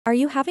Are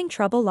you having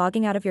trouble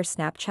logging out of your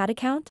Snapchat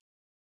account?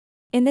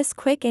 In this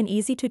quick and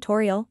easy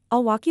tutorial,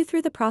 I'll walk you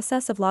through the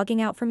process of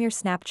logging out from your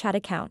Snapchat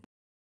account.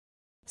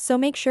 So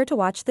make sure to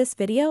watch this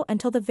video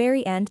until the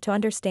very end to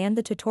understand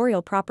the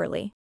tutorial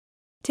properly.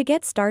 To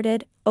get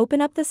started,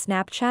 open up the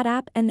Snapchat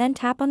app and then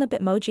tap on the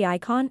Bitmoji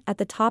icon at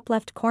the top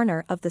left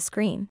corner of the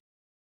screen.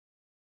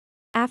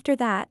 After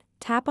that,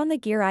 tap on the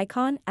gear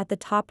icon at the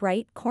top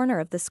right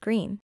corner of the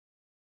screen.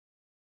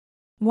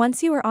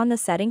 Once you are on the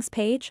settings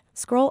page,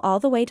 scroll all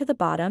the way to the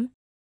bottom,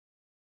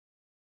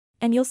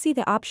 and you'll see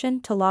the option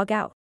to log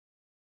out.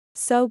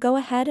 So go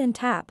ahead and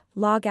tap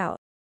Log Out.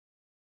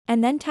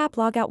 And then tap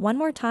Log Out one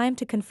more time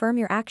to confirm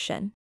your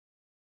action.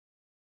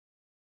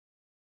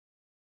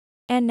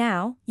 And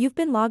now, you've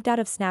been logged out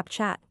of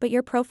Snapchat, but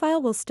your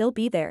profile will still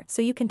be there,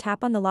 so you can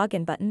tap on the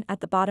login button at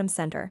the bottom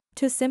center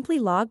to simply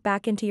log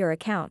back into your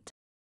account.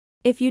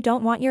 If you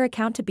don't want your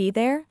account to be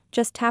there,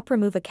 just tap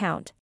Remove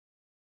Account.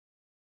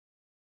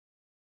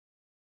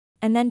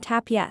 And then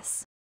tap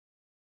Yes.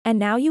 And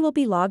now you will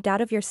be logged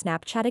out of your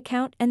Snapchat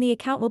account and the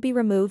account will be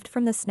removed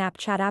from the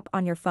Snapchat app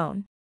on your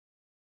phone.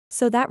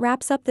 So that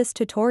wraps up this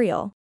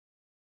tutorial.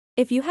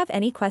 If you have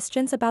any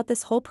questions about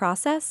this whole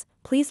process,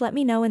 please let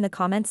me know in the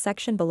comments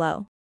section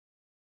below.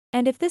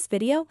 And if this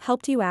video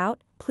helped you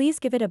out, please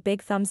give it a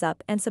big thumbs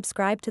up and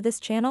subscribe to this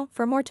channel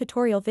for more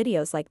tutorial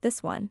videos like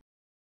this one.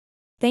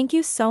 Thank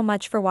you so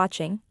much for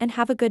watching and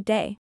have a good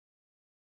day.